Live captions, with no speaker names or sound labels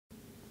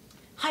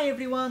Hi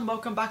everyone,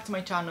 welcome back to my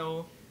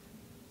channel.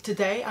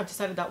 Today I've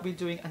decided that we're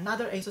doing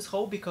another Asos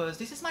haul because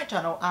this is my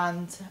channel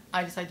and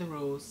I decide the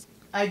rules.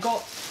 I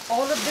got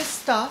all of this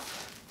stuff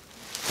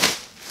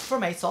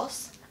from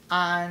Asos,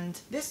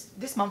 and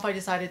this month I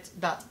decided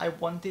that I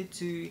wanted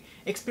to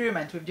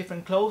experiment with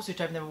different clothes which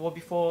I've never worn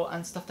before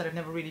and stuff that I've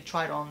never really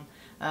tried on,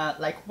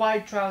 like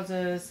wide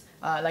trousers,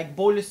 like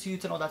bowler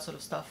suits and all that sort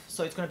of stuff.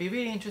 So it's going to be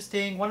really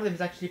interesting. One of them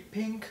is actually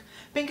pink.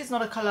 Pink is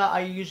not a colour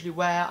I usually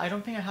wear. I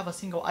don't think I have a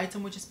single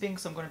item which is pink,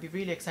 so I'm going to be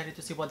really excited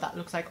to see what that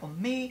looks like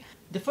on me.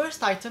 The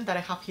first item that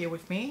I have here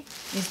with me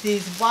is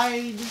these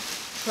wide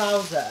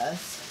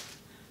trousers,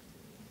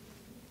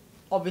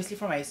 obviously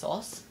from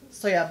Asos.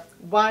 So yeah,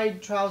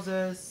 wide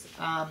trousers.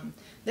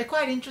 They're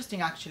quite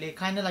interesting actually,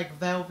 kind of like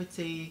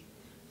velvety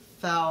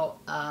felt.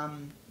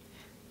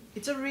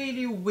 It's a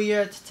really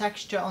weird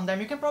texture on them.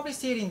 You can probably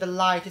see it in the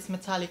light. It's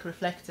metallic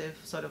reflective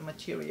sort of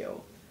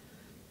material.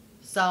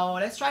 So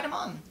let's try them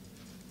on.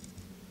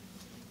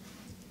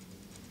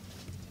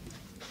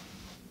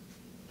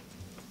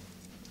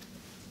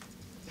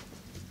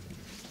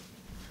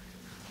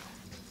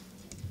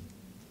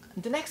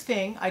 The next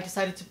thing I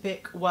decided to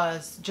pick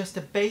was just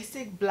a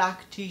basic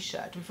black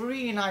t-shirt with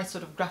really nice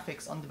sort of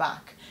graphics on the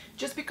back.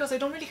 Just because I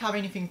don't really have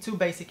anything too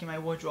basic in my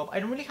wardrobe. I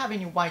don't really have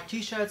any white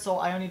t-shirts, so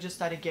I only just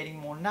started getting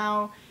more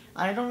now.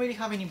 And I don't really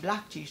have any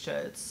black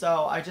t-shirts,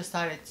 so I just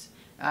started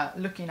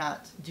looking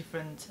at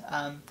different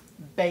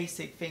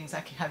basic things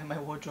I can have in my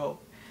wardrobe.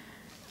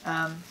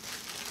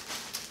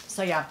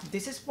 So yeah,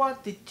 this is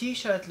what the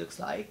t-shirt looks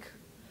like.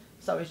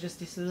 So it's just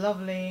this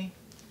lovely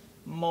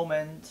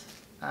moment.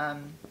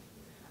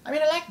 I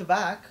mean, I like the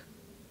back.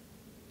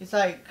 It's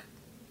like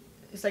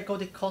all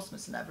the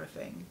cosmos and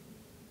everything.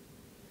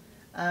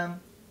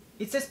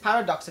 It says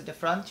paradox at the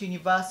front,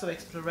 universal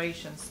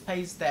exploration,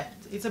 space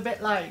depth. It's a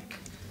bit like,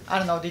 I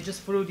don't know, they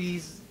just threw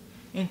these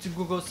into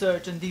Google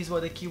search and these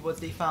were the keywords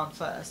they found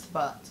first,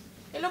 but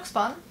it looks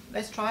fun.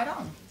 Let's try it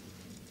on.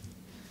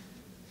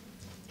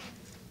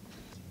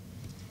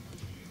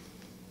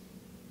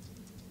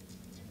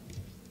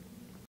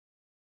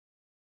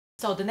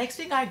 So the next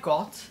thing I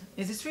got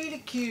is this really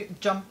cute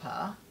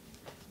jumper,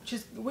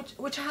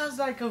 which has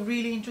like a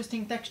really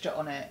interesting texture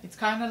on it. It's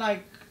kind of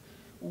like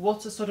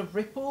water sort of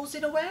ripples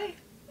in a way.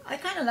 I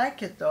kind of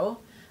like it though.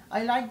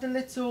 I like the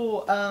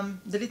little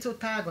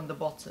tag on the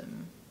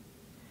bottom.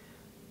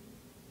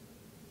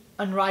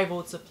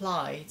 Unrivaled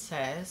supply, it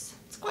says.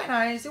 It's quite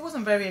nice. It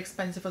wasn't very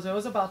expensive as well. It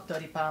was about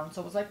 £30,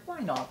 so I was like,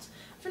 why not?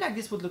 I feel like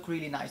this would look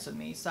really nice on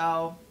me.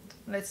 So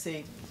let's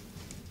see.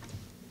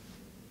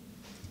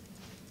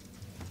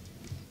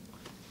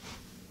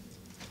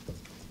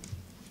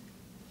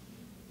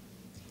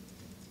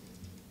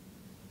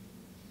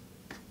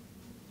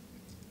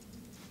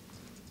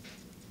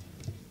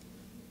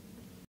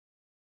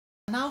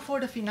 Now for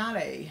the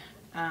finale,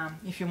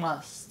 if you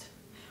must.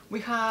 We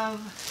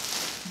have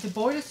the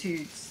boiler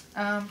suits.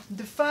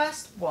 The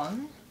first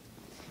one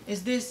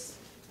is this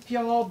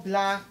pure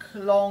black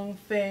long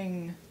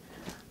thing.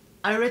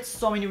 I read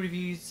so many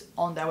reviews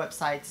on their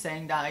website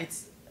saying that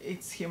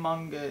it's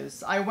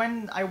humongous.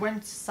 I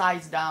went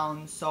size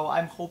down, so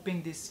I'm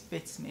hoping this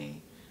fits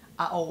me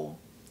at all,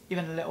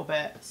 even a little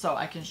bit, so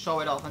I can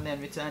show it off and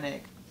then return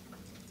it.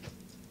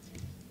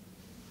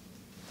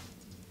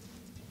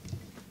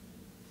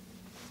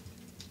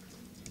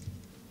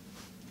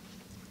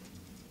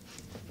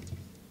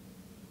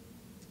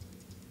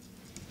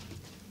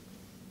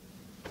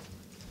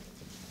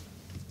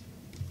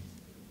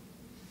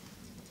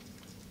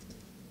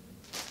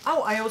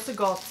 Oh, I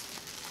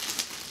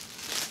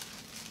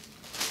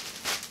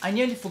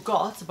nearly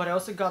forgot, but I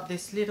also got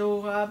this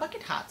little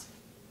bucket hat.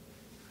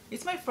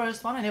 It's my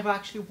first one. I never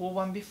actually wore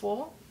one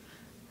before.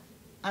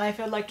 And I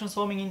felt like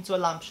transforming into a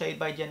lampshade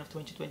by the end of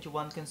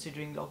 2021,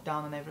 considering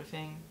lockdown and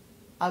everything.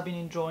 I've been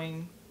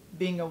enjoying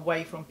being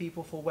away from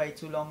people for way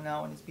too long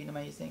now, and it's been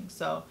amazing.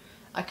 So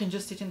I can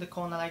just sit in the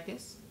corner like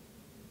this.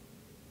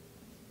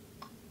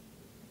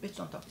 Bitch,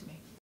 don't talk to me.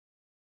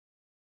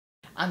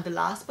 And the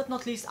last but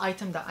not least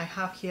item that I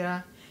have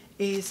here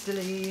is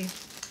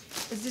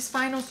this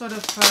final sort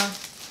of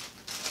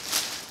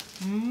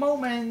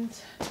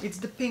moment. It's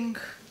the pink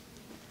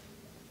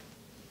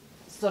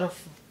sort of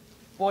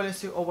boiler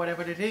suit or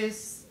whatever it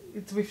is.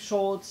 It's with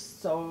shorts,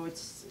 so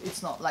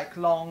it's not like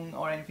long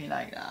or anything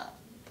like that.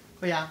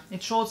 But yeah,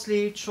 it's short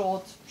sleeve,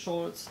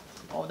 shorts,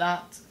 all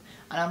that.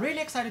 And I'm really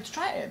excited to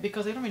try it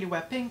because I don't really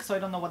wear pink, so I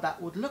don't know what that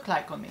would look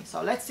like on me.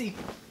 So let's see.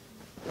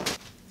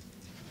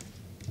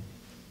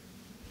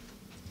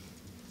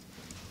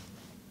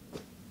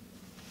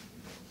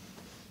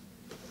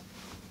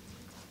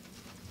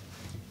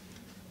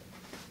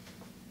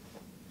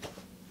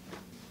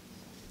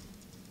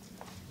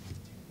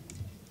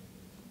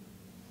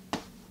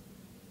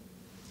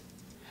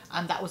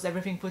 And that was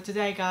everything for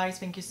today, guys.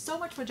 Thank you so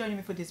much for joining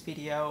me for this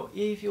video.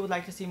 If you would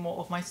like to see more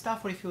of my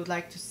stuff, or if you would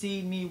like to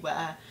see me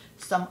wear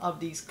some of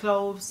these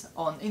clothes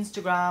on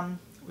Instagram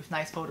with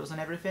nice photos and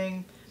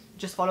everything,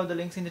 just follow the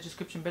links in the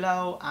description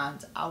below,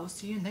 and I will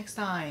see you next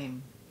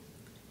time.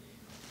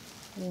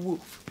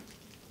 Woof.